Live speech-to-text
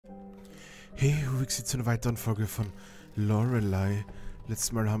Hey, Hubex zu einer weiteren Folge von Lorelai.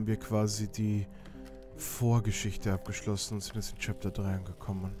 Letztes Mal haben wir quasi die Vorgeschichte abgeschlossen und sind jetzt in Chapter 3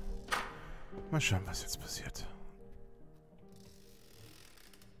 angekommen. Mal schauen, was jetzt passiert.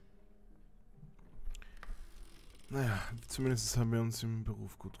 Naja, zumindest haben wir uns im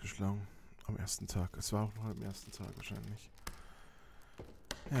Beruf gut geschlagen. Am ersten Tag. Es war auch noch am ersten Tag wahrscheinlich.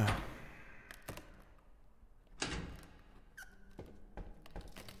 Ja.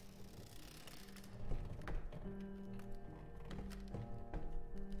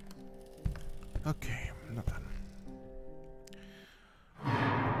 Okay, na dann.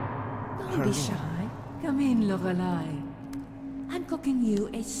 Don't be shy. Come in, Lorelai. I'm cooking you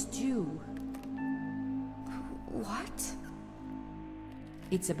a stew. What?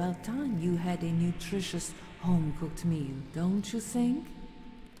 It's about time you had a nutritious, home-cooked meal, don't you think?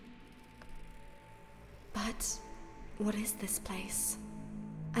 But what is this place?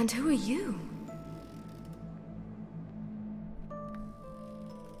 And who are you?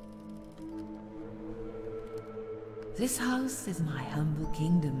 This house is my humble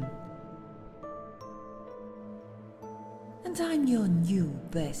kingdom. And I'm your new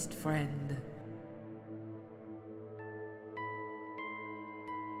best friend.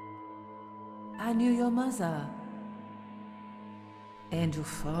 I knew your mother. And your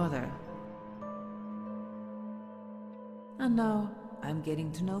father. And now I'm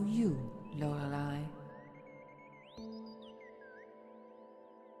getting to know you, Lorelai.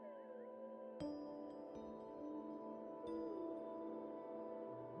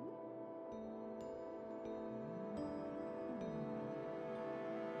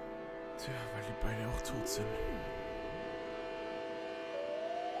 Tja, weil die beide auch tot sind.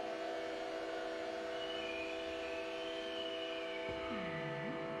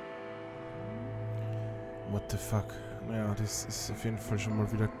 What the fuck? Naja, das ist auf jeden Fall schon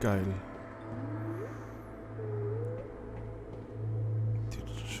mal wieder geil.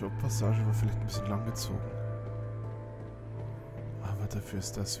 Die Showpassage war vielleicht ein bisschen langgezogen. Aber dafür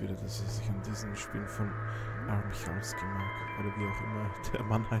ist das wieder, dass er sich an diesen Spielen von Michalski mag. Oder wie auch immer der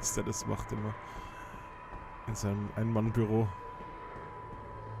Mann heißt, der das macht immer. In seinem Ein-Mann-Büro.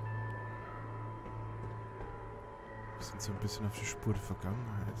 Wir sind so ein bisschen auf die Spur der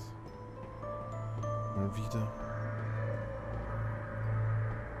Vergangenheit. Mal wieder.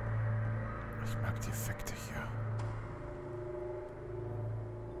 Ich mag die Effekte hier.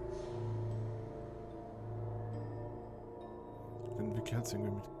 Der Entwickler hat es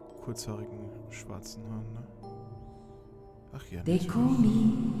irgendwie mit kurzhaarigen schwarzen Haaren, ne? Ach ja. They call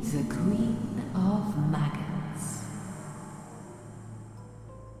me the Queen of Maggots.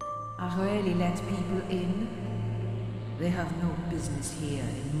 I rarely let people in. They have no business here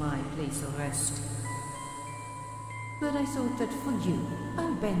in my place of rest. But I thought that for you,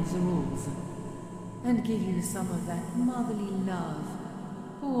 I'll bend the rules and give you some of that motherly love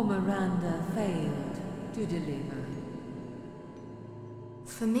poor Miranda failed to deliver.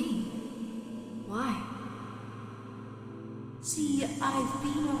 For me? Why? See, I've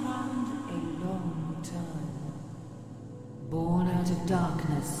been around a long time. Born out of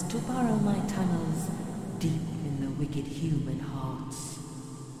darkness to burrow my tunnels deep in the wicked human hearts.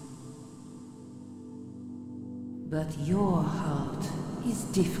 But your heart is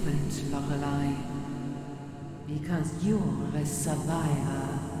different, Lorelai, because you're a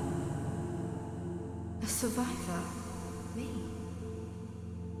survivor. A survivor? Me?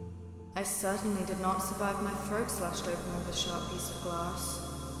 I certainly did not survive my throat slashed open with a sharp piece of glass.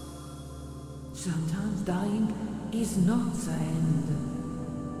 Sometimes dying is not the end.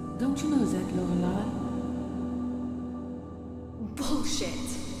 Don't you know that, Lorelai? Bullshit!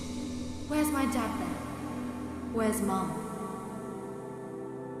 Where's my dad then? Where's Mum?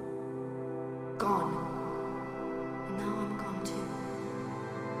 Gone. And now I'm gone too.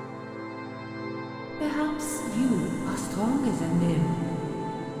 Perhaps you are stronger than them.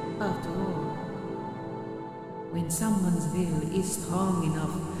 After all, when someone's will is strong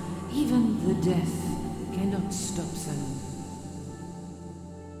enough, even the death cannot stop them.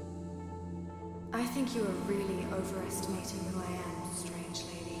 I think you are really overestimating who I am, strange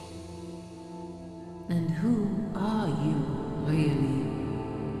lady. And who are you, really?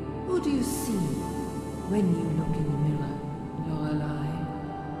 Who do you see when you look in the mirror, Lorelai?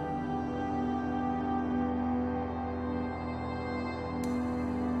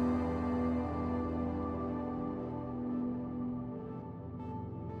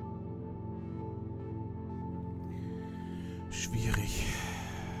 Schwierig.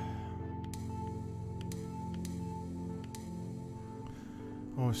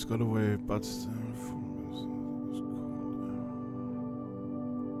 Oh, it's got away, but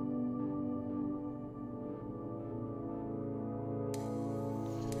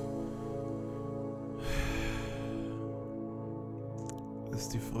Das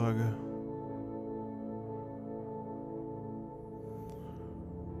ist die Frage.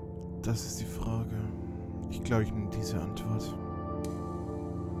 Das ist die Frage. Ich glaube, ich nehme diese Antwort.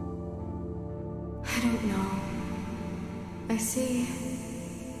 I don't know. I see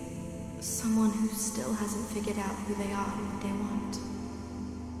someone who still hasn't figured out who they are and what they want.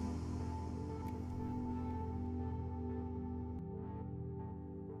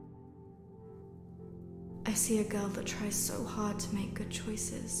 I see a girl that tries so hard to make good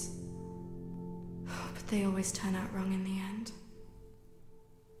choices, but they always turn out wrong in the end.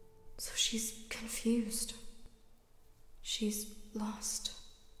 So she's confused. She's lost.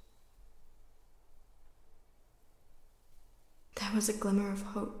 There was a glimmer of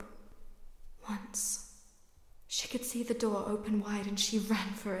hope. Once. She could see the door open wide and she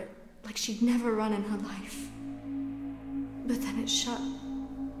ran for it, like she'd never run in her life. But then it shut.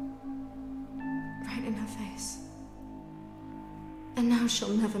 Right in her face. And now she'll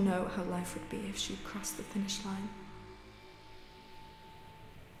never know how life would be if she'd crossed the finish line.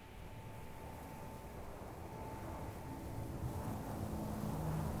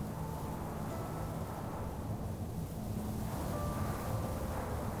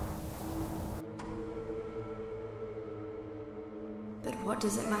 But what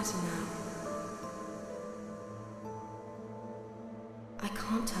does it matter now? I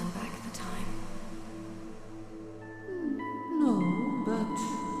can't turn back the time. No, but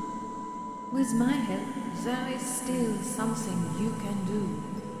with my help, there is still something you can do.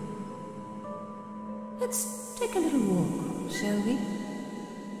 Let's take a little walk, shall we?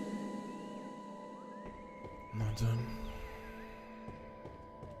 Na dann.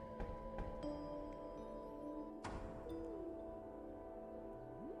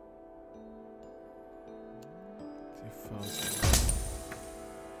 Die Phase.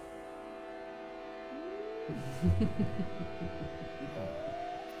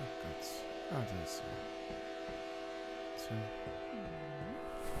 Oh Gott. Ah, da ist er. Tja.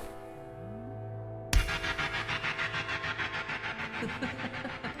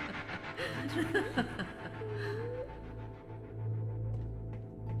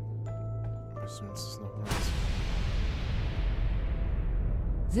 Müssen wir uns das nochmal ansehen.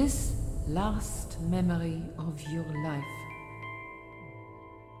 This last memory of your life.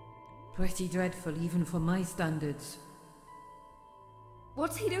 Pretty dreadful even for my standards.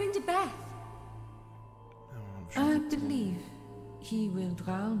 What's he doing to Beth? I believe he will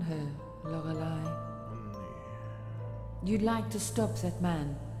drown her, Lorelai. Oh nee. You'd like to stop that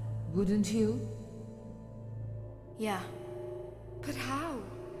man, wouldn't you? Yeah. But how?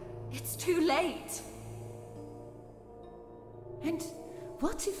 It's too late. And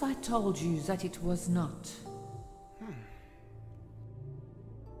what if I told you that it was not?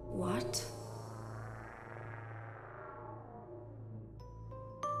 What?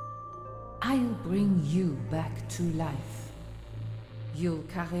 I'll bring you back to life. You'll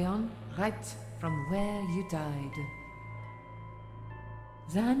carry on right from where you died.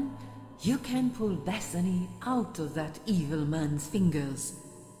 Then you can pull Bethany out of that evil man's fingers.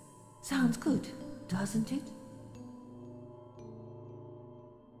 Sounds good, doesn't it?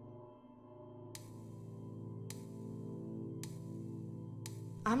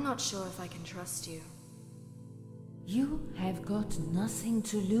 I'm not sure if I can trust you. You have got nothing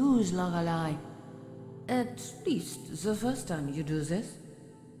to lose, Lorelai. At least the first time you do this.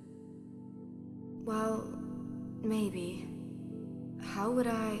 Well, maybe. How would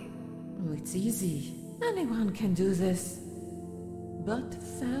I... Oh, it's easy. Anyone can do this. But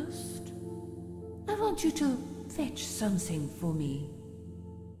first, I want you to fetch something for me.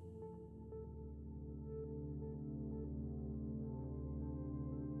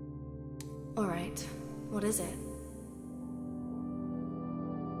 All right. What is it?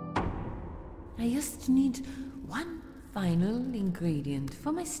 I just need one final ingredient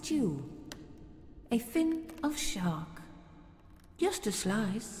for my stew. A fin of shark. Just a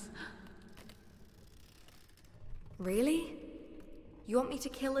slice. Really? You want me to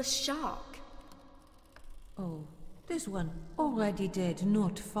kill a shark? Oh, there's one already dead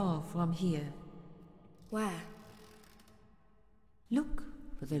not far from here. Where? Look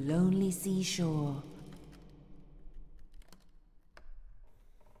for the lonely seashore.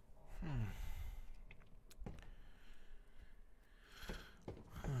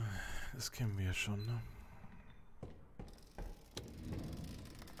 Das kennen wir ja schon, ne?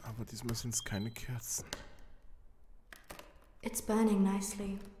 Aber diesmal sind es keine Kerzen. It's burning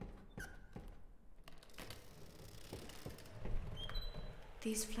nicely.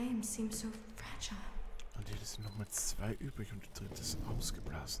 These flames seem so fragile. Und hier sind nochmal 2 übrig und die dritte ist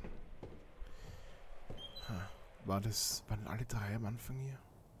ausgeblasen. Ha. Waren alle drei am Anfang hier?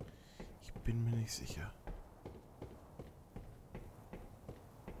 Ich bin mir nicht sicher.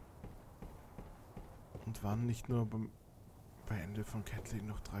 Und waren nicht nur bei Ende von Kathleen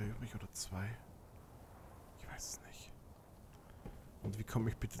noch 3 übrig oder 2? Ich weiß es nicht. Und wie komme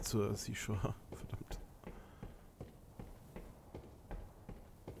ich bitte zur Seashore? Verdammt.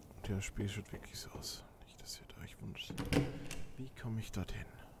 Und ja, das Spiel schaut wirklich so aus. Nicht, dass ihr euch wundert. Wie komme ich dorthin?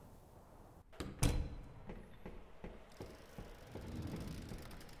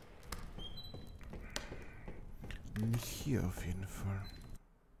 Nicht hier auf jeden Fall.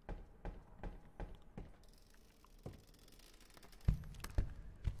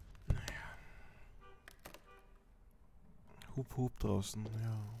 Naja. Hup hup draußen,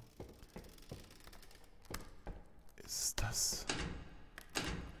 ja. Ist das?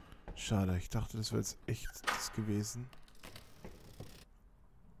 Schade, ich dachte, das wäre jetzt echt das gewesen.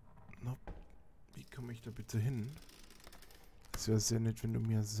 Nope. Wie komme ich da bitte hin? Es wäre sehr nett, wenn du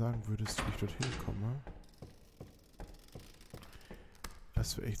mir sagen würdest, wie ich dorthin komme.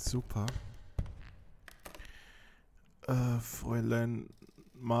 Das wäre echt super. Fräulein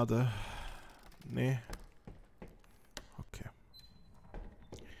Maden. Nee. Okay.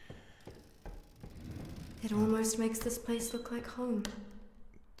 It almost makes this place look like home.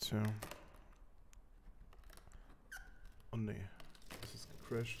 Tja. Oh nee. Das ist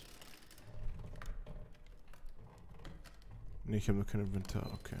gecrashed. Nee, ich habe nur kein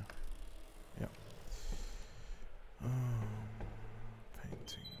Inventar. Okay. Ja.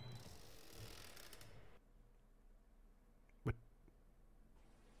 Painting. What?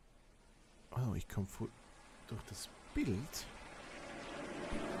 Oh, ich komme durch das Bild.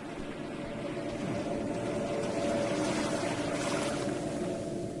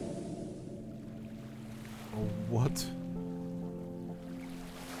 Oh, what?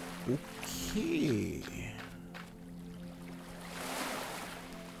 Okay.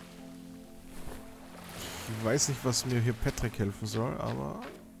 Ich weiß nicht, was mir hier Patrick helfen soll, aber...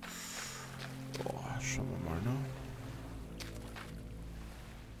 Boah, schauen wir mal, ne?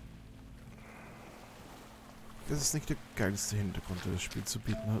 Das ist nicht der geilste Hintergrund, der das Spiel zu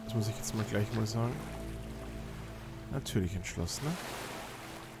bieten hat. Das muss ich jetzt mal gleich mal sagen. Natürlich entschlossen, ne?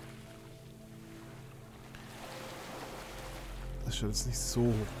 Das schaut jetzt nicht so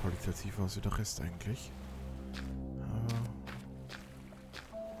hochqualitativ aus wie der Rest eigentlich. Aber...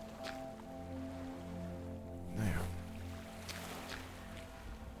 Naja.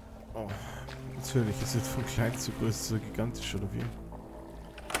 Oh, natürlich ist jetzt von klein zu groß zu gigantisch, oder wie?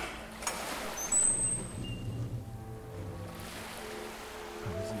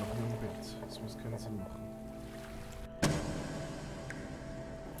 Aber wir sind noch nur im Bild. Das muss keinen Sinn machen.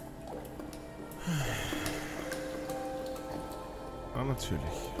 Ah,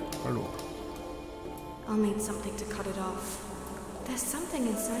 natürlich. Hallo. I'll need something to cut it off. There's something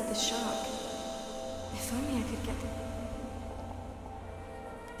inside the shark. If only I could get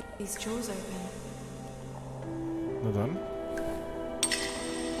these jaws open. Na dann.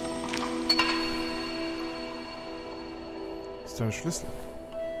 Ist da ein Schlüssel?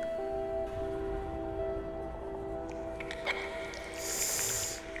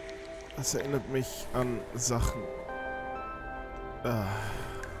 Das erinnert mich an Sachen.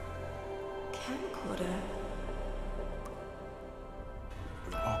 Camcorder.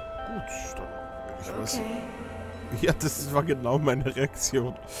 Gut, dann will ich was. Okay. Ja, das war genau meine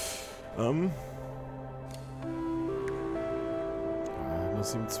Reaktion. Nur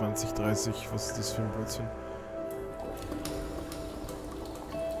 27, 30, was ist das für ein Blödsinn?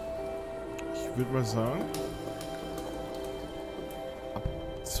 Ich würde mal sagen, ab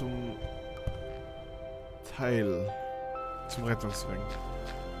zum Teil, zum Rettungsring.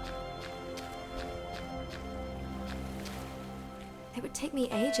 It would take me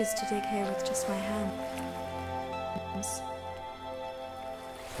ages to dig here with just my hands.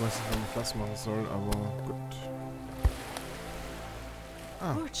 Ich weiß nicht, wann ich das machen soll, aber gut.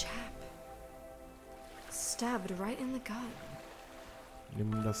 Ah, Poor chap. Stabbed right in the gut.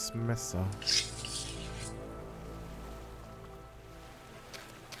 nimm das Messer.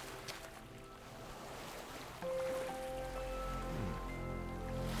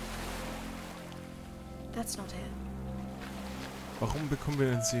 That's not it. Warum bekommen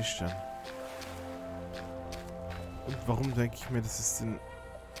wir den Seestern? Und warum denke ich mir, dass es den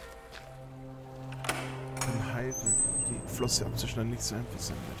Heil, die Flosse abzuschneiden, nicht so einfach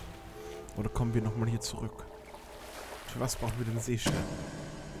sein wird? Oder kommen wir nochmal hier zurück? Für was brauchen wir den Seestern?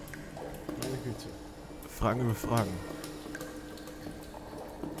 Meine Güte. Fragen über Fragen.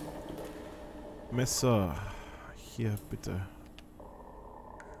 Messer. Hier, bitte.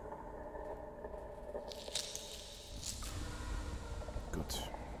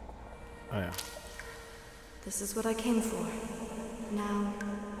 This is what I came for. Now,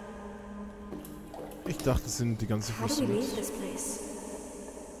 Ich dachte, das sind die ganzen how do we leave Flüsse. this place?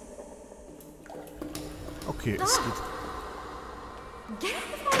 Okay, es geht. Get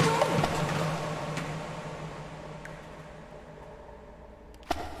out of my way!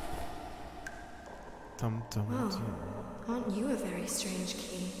 Tam, tam, Wow, tam. aren't you a very strange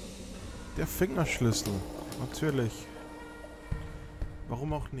key? Der Fingerschlüssel. Natürlich.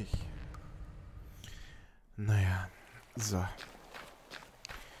 Warum auch nicht? Naja, so.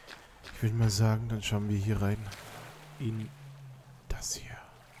 Ich würde mal sagen, dann schauen wir hier rein. In das hier.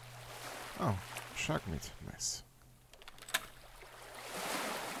 Oh, Shark Meat. Nice.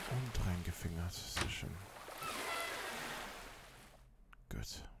 Und reingefingert. Sehr schön.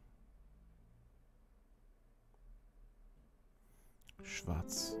 Gut.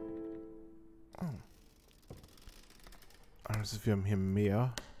 Schwarz. Oh. Also wir haben hier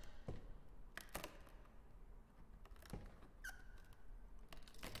mehr.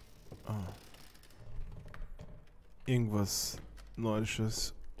 Oh. Irgendwas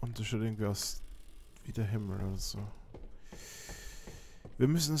Nordisches. Und das schaut irgendwie aus wie der Himmel oder so. Wir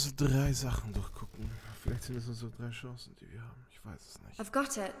müssen also 3 Sachen durchgucken. Vielleicht sind es nur so 3 Chancen, die wir haben. Ich weiß es nicht. I've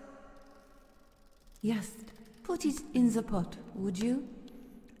got it. Yes, put it in the pot, would you?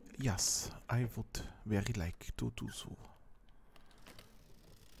 Yes, I would very like to do so.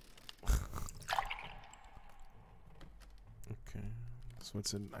 Okay. Das war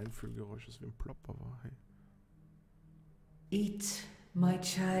jetzt ein Einfühlgeräusch, das wie ein Plopper war. Hey. Eat, my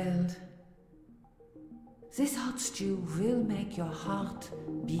child. This hot stew will make your heart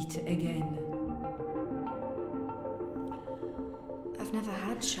beat again. I've never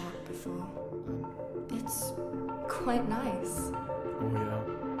had shark before. Dann. It's quite nice. Oh ja.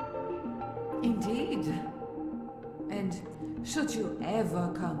 Indeed. And should you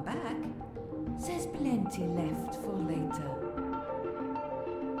ever come back, there's plenty left for later.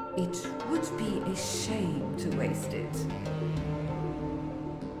 It would be a shame to waste it.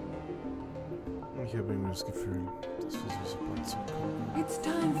 Ich habe irgendwie das Gefühl, dass wir so bald zurückkommen. It's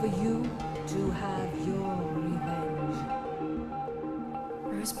time for you to have your revenge.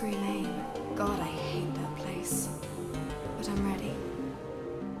 Roseberry Lane. God, I hate that place. But I'm ready.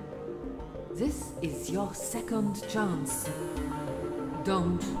 This is your second chance.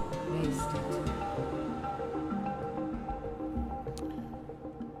 Don't waste it.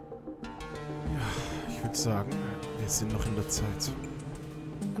 Ja, ich würde sagen, wir sind noch in der Zeit.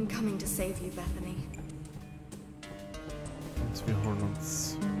 I'm coming to save you, Bethany. Und wir holen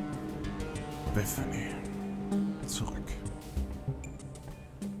uns Bethany zurück.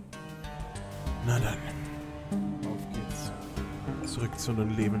 Na dann, auf geht's. Zurück zu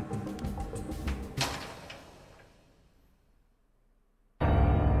den Lebenden.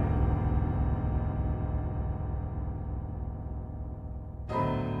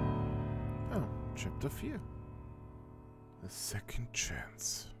 Ah, Chapter 4. A second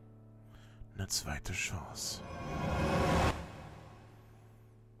chance. Eine zweite Chance.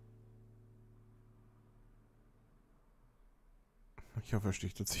 Ich hoffe, er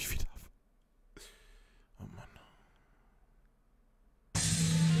sticht sich wieder ab. Oh Mann.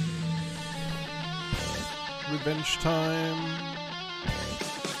 Revenge Time.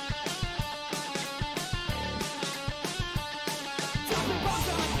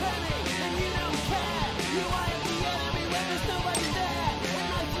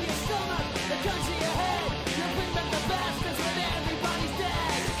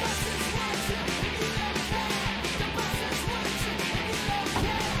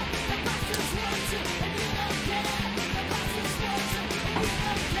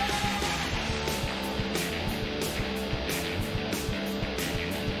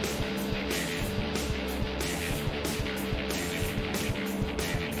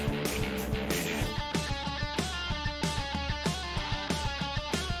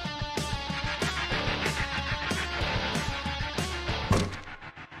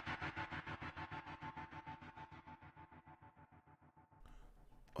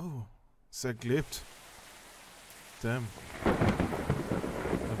 Oh, sehr gelebt. Damn.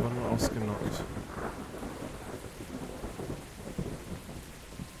 Er war nur ausgenockt.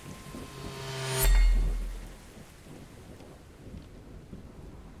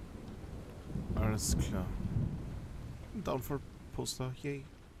 Alles klar. Ein Downfall-Poster, yay.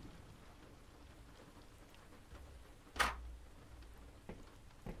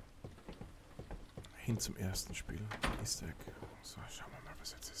 Hin zum ersten Spiel. Easter Egg. So, schauen wir mal,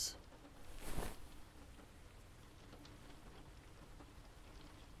 was jetzt ist.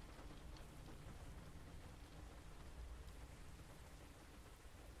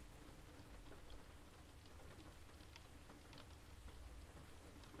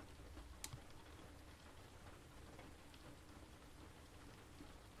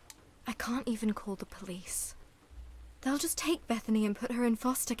 can't even call the police. They'll just take Bethany and put her in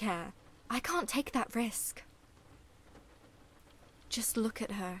foster care. I can't take that risk. Just look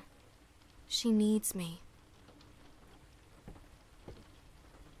at her. She needs me.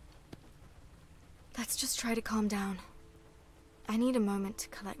 Let's just try to calm down. I need a moment to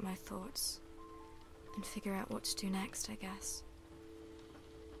collect my thoughts and figure out what to do next, I guess.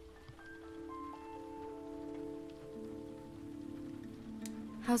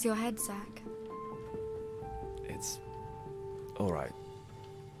 How's your head, Zach? It's alright,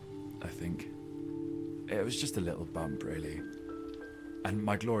 I think. It was just a little bump, really. And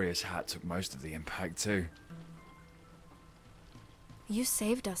my glorious hat took most of the impact, too. You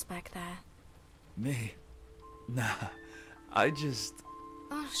saved us back there. Me? Nah, I just...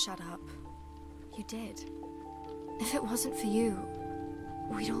 Oh, shut up. You did. If it wasn't for you,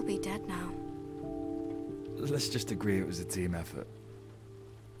 we'd all be dead now. Let's just agree it was a team effort.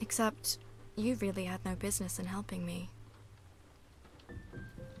 Except, you really had no business in helping me.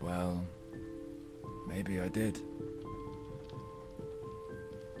 Well, maybe I did.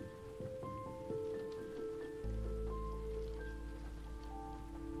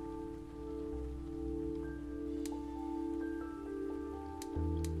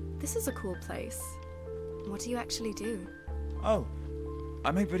 This is a cool place. What do you actually do? Oh,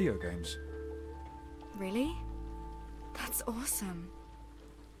 I make video games. Really? That's awesome.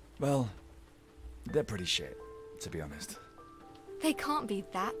 Well, they're pretty shit, to be honest. They can't be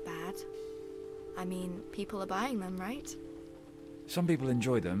that bad. I mean, people are buying them, right? Some people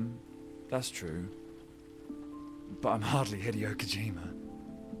enjoy them, that's true. But I'm hardly Hideo Kojima.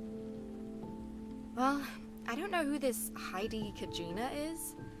 Well, I don't know who this Heidi Kojima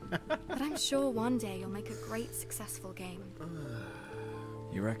is, but I'm sure one day you'll make a great, successful game.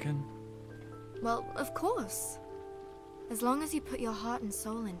 You reckon? Well, of course. As long as you put your heart and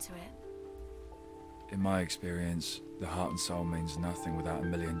soul into it. In my experience, the heart and soul means nothing without $1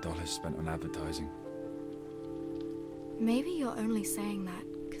 million spent on advertising. Maybe you're only saying that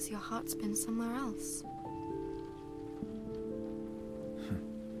because your heart's been somewhere else.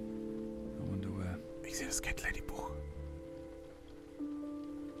 I wonder where. Ich sehe das Cat Lady Buch.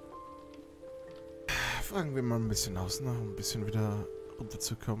 Fragen wir mal ein bisschen aus, ne? Um ein bisschen wieder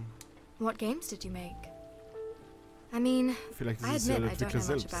runterzukommen. What games did you make? I mean, Vielleicht I ist es ja admit der I don't know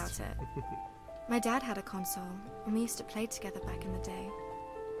Entwickler much selbst. about it. My dad had a console, and we used to play together back in the day.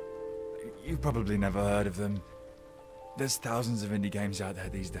 You've probably never heard of them. There's thousands of indie games out there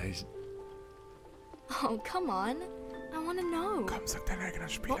these days. Oh, come on. I want to know. Komm, sag dein eigener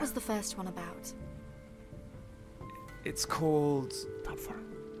Spieler. What was the first one about? It's called Downfall.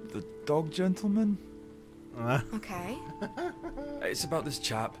 The Dog Gentleman. Ah. Okay. It's about this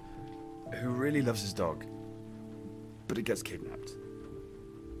chap who really loves his dog, but it gets kidnapped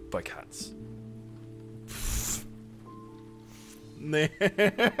by cats. Nee.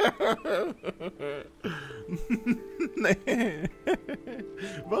 Nee.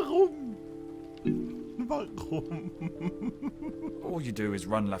 Warum? Warum? All you do is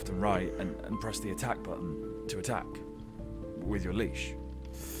run left and right and press the attack button to attack with your leash.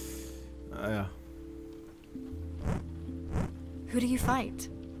 Ah ja. Who do you fight?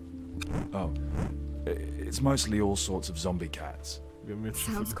 Oh, it's mostly all sorts of zombie cats. Wir haben jetzt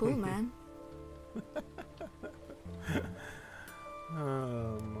schon Sounds cool, verloren. man.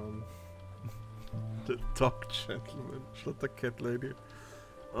 Ah, Mann. The Dog Gentleman statt der Cat Lady.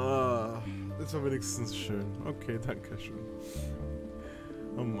 Ah, das war wenigstens schön. Okay, danke schön.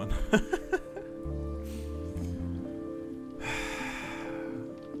 Oh Mann.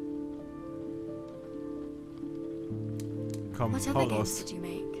 Komm, What hau other games raus. did you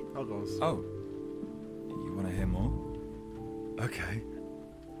make? Hau raus. Oh, you want to hear more? Okay.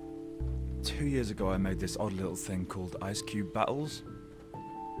 2 years ago I made this odd little thing called Ice Cube Battles.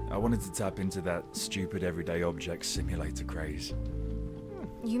 I wanted to tap into that stupid everyday object simulator craze.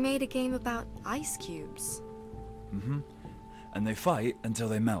 You made a game about ice cubes. Mm-hmm. And they fight until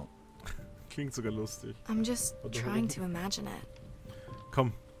they melt. Klingt sogar lustig. I'm just What the trying hell? to imagine it.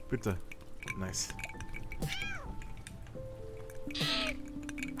 Komm, bitte. Nice.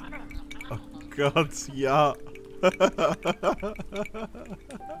 Oh Gott, ja.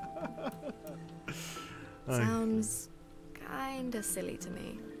 Sounds kinda silly to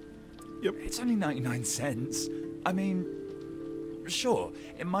me. It's only 99 cents. I mean, sure,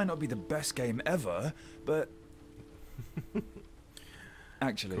 it might not be the best game ever, but...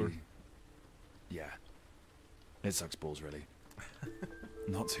 Actually, Cool. yeah. It sucks balls, really.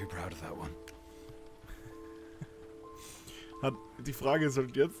 Not too proud of that one. Die Frage ist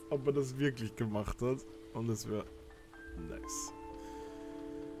halt jetzt, ob er das wirklich gemacht hat. Und das wäre nice.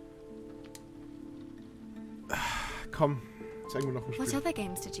 komm. Zeig mir noch ein What Spiel. other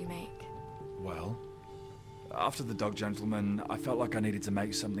games did you make? Well, after the Dog Gentleman, I felt like I needed to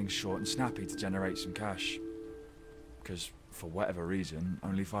make something short and snappy to generate some cash. Because, for whatever reason,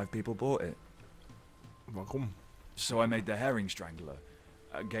 only 5 people bought it. Warum? So I made the Herring Strangler,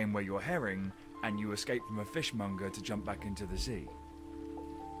 a game where you're herring and you escape from a fishmonger to jump back into the sea.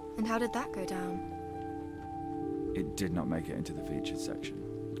 And how did that go down? It did not make it into the featured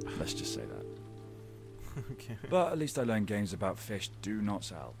section. Let's just say that. Okay. But at least I learned games about fish do not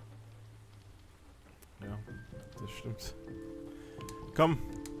sell. Ja, das stimmt. Komm,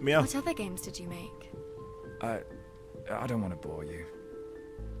 mehr. What other games did you make? I don't want to bore you.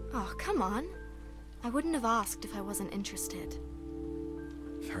 Oh, come on. I wouldn't have asked if I wasn't interested.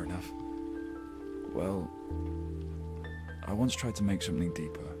 Fair enough. Well, I once tried to make something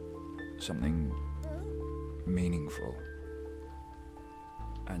deeper. Something meaningful.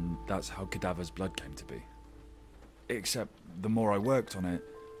 And that's how Cadaver's Blood came to be. Except the more I worked on it,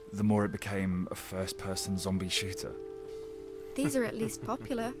 the more it became a first-person zombie shooter. These are at least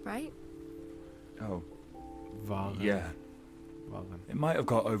popular, right? Oh, Waren. yeah. Waren. It might have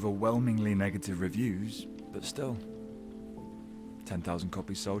got overwhelmingly negative reviews, but still. 10,000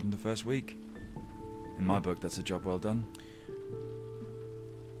 copies sold in the first week. In my book, that's a job well done.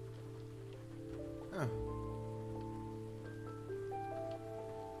 Ah.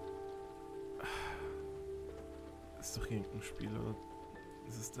 Ist doch irgendein Spiel, oder?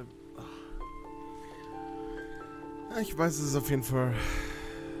 Ist es der... Ah, ich weiß, es ist auf jeden Fall...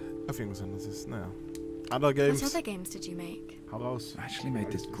 Auf irgendwas anderes ist, naja. Other games. What other games did you make? Hau raus. I actually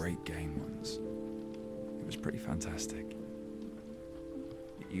made this great game once. It was pretty fantastic.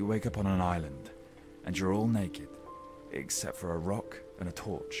 You wake up on an island, and you're all naked, except for a rock and a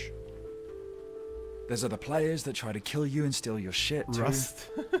torch. There's other players that try to kill you and steal your shit too. Rust.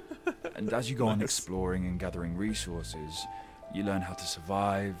 And as you go on Nice. exploring and gathering resources, you learn how to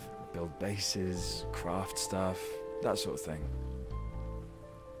survive, build bases, craft stuff, that sort of thing.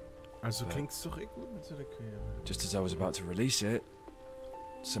 Also klingt's doch eh gut mit so der Karriere. Just as I was about to release it,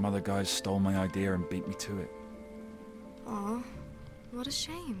 some other guys stole my idea and beat me to it. Aw, what a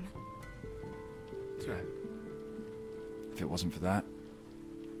shame. Tja. If it wasn't for that,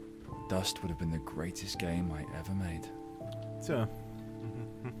 Dust would have been the greatest game I ever made. Tja.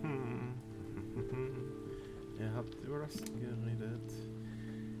 Ihr habt über Rust geredet.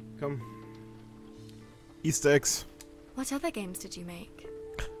 Komm. Easter Eggs. What other games did you make?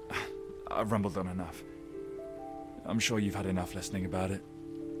 I've rumbled on enough. I'm sure you've had enough listening about it.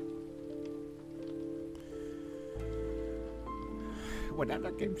 What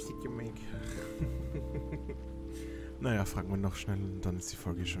other games did you make? Naja, fragen wir noch schnell und dann ist die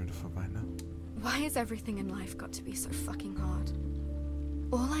Folge schon wieder vorbei, ne? Why has everything in life got to be so fucking hard?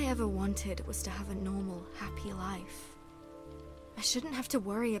 All I ever wanted was to have a normal, happy life. I shouldn't have to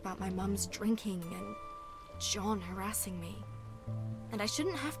worry about my mum's drinking and John harassing me. And I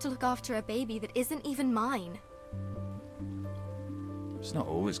shouldn't have to look after a baby that isn't even mine. It's not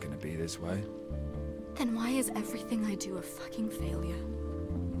always going to be this way. Then why is everything I do a fucking failure?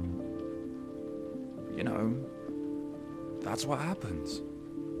 You know, that's what happens.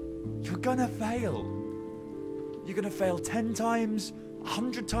 You're gonna fail. You're gonna fail 10 times,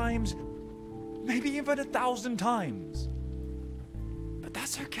 100 times, maybe even 1,000 times. But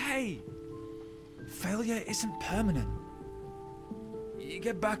that's okay. Failure isn't permanent. You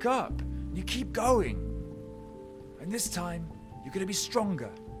get back up, you keep going. And this time, you're gonna be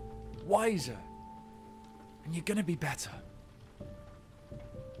stronger, wiser, and you're gonna be better.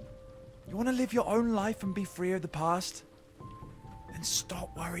 You wanna live your own life and be free of the past? Then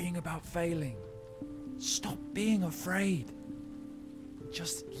stop worrying about failing. Stop being afraid.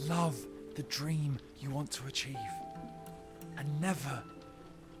 Just love the dream you want to achieve. And never,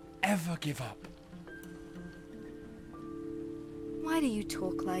 ever give up. Why do you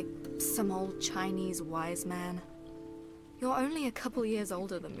talk like some old Chinese wise man? You're only a couple years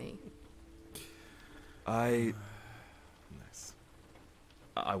older than me. Nice.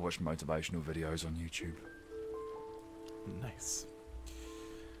 I watch motivational videos on YouTube. Nice.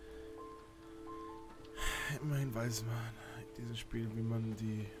 Immerhin weiß man in diesem Spiel, wie man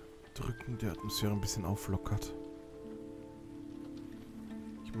die drückende Atmosphäre ein bisschen auflockert.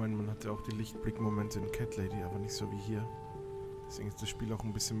 Ich meine, man hatte auch die Lichtblickmomente in Cat Lady, aber nicht so wie hier. Deswegen ist das Spiel auch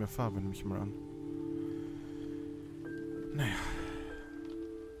ein bisschen mehr Farbe, nehme ich mal an. Naja.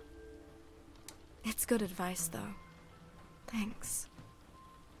 It's good advice, though. Thanks.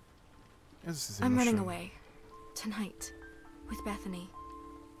 Es ist I'm immer running schön. away. Tonight. With Bethany.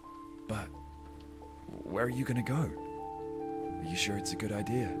 But where are you gonna go? Are you sure it's a good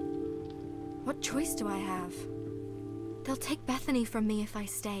idea? What choice do I have? They'll take Bethany from me if I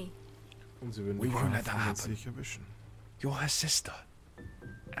stay. Und sie würden We dich won't let that verhaften, wenn sie happen. dich erwischen. You're her sister.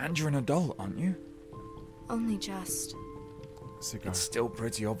 And you're an adult, aren't you? Only just. Ist egal. It's still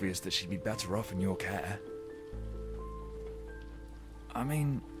pretty obvious that she'd be better off in your care. I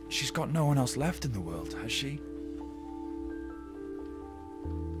mean, she's got no one else left in the world, has she?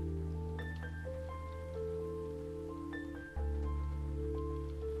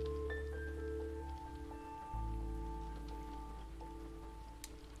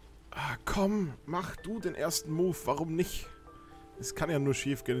 Ah, komm, mach du den ersten Move. Warum nicht? Es kann ja nur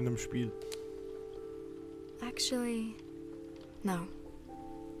schief gehen in einem Spiel. Actually, no.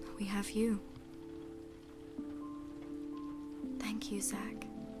 We have you. Thank you, Zach.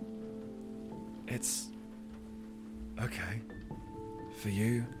 It's... okay. For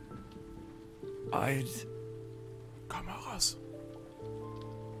you, I'd... Komm mal raus.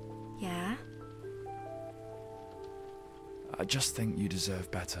 Yeah? I just think you deserve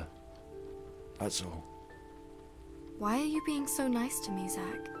better. That's all. Why are you being so nice to me,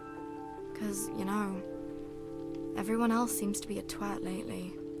 Zach? 'Cause, you know, everyone else seems to be a twat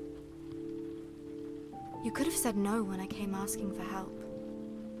lately. You could have said no when I came asking for help,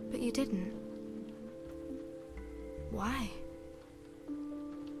 but you didn't. Why?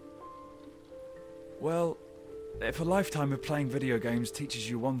 Well, if a lifetime of playing video games teaches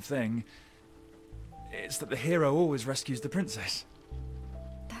you one thing, it's that the hero always rescues the princess.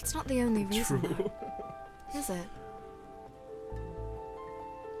 That's not the only reason, True. though, is it?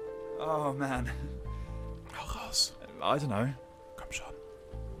 Oh man, Hau raus. I don't know. Komm schon.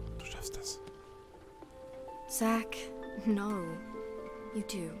 Du schaffst das. Zach, no. You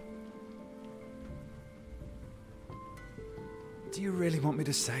do. Do you really want me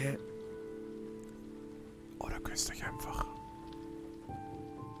to say it? Oder küsst euch einfach.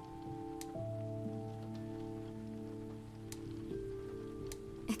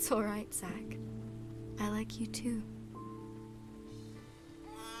 It's alright, Zach. I like you too.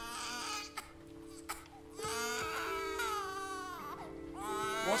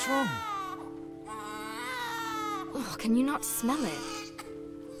 What's wrong? Oh, can you not smell it?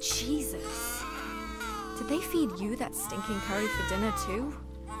 Jesus. Did they feed you that stinking curry for dinner too?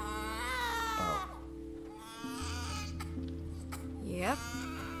 Oh. Yep.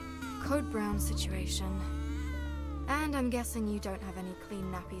 Code Brown situation. And I'm guessing you don't have any clean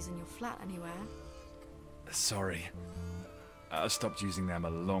nappies in your flat anywhere. Sorry. I stopped using them a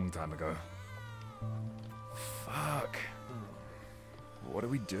long time ago. Fuck. What do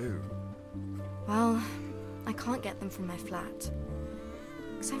we do? Well, I can't get them from my flat.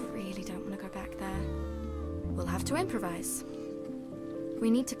 Because I really don't want to go back there. We'll have to improvise. We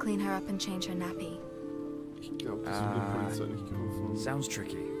need to clean her up and change her nappy. Ich glaube, das wird der Polizei nicht geholfen. Sounds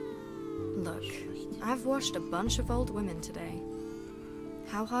tricky. Look, I've washed a bunch of old women today.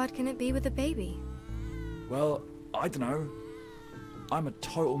 How hard can it be with a baby? Well, I don't know. I'm a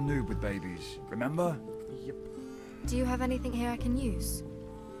total noob with babies, remember? Yep. Do you have anything here I can use?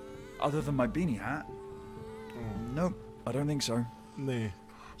 Other than my beanie hat? Nope, I don't think so. Nee.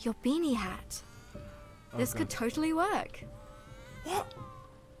 Your beanie hat. This could totally work. What?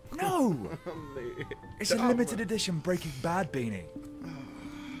 No! Nee. It's a limited edition Breaking Bad beanie.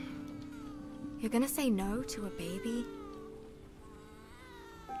 You're gonna say no to a baby?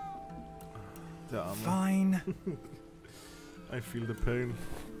 Der Arme. Fine. I feel the pain.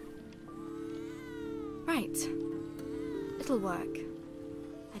 Right. It'll work.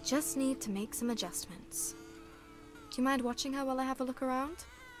 I just need to make some adjustments. Do you mind watching her while I have a look around?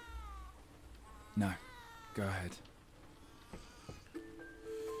 No, go ahead.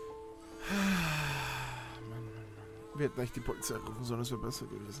 Mann. Wir hätten echt die Polizei rufen sollen, es wäre besser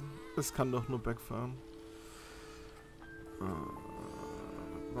gewesen. Das kann doch nur backfahren.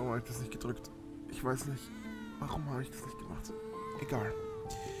 Warum habe ich das nicht gedrückt? Ich weiß nicht. Warum habe ich das nicht gemacht? Egal.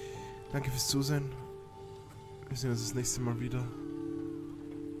 Danke fürs Zusehen. Wir sehen uns das nächste Mal wieder.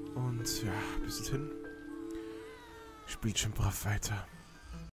 Und ja, bis dahin. Spielt schon brav weiter.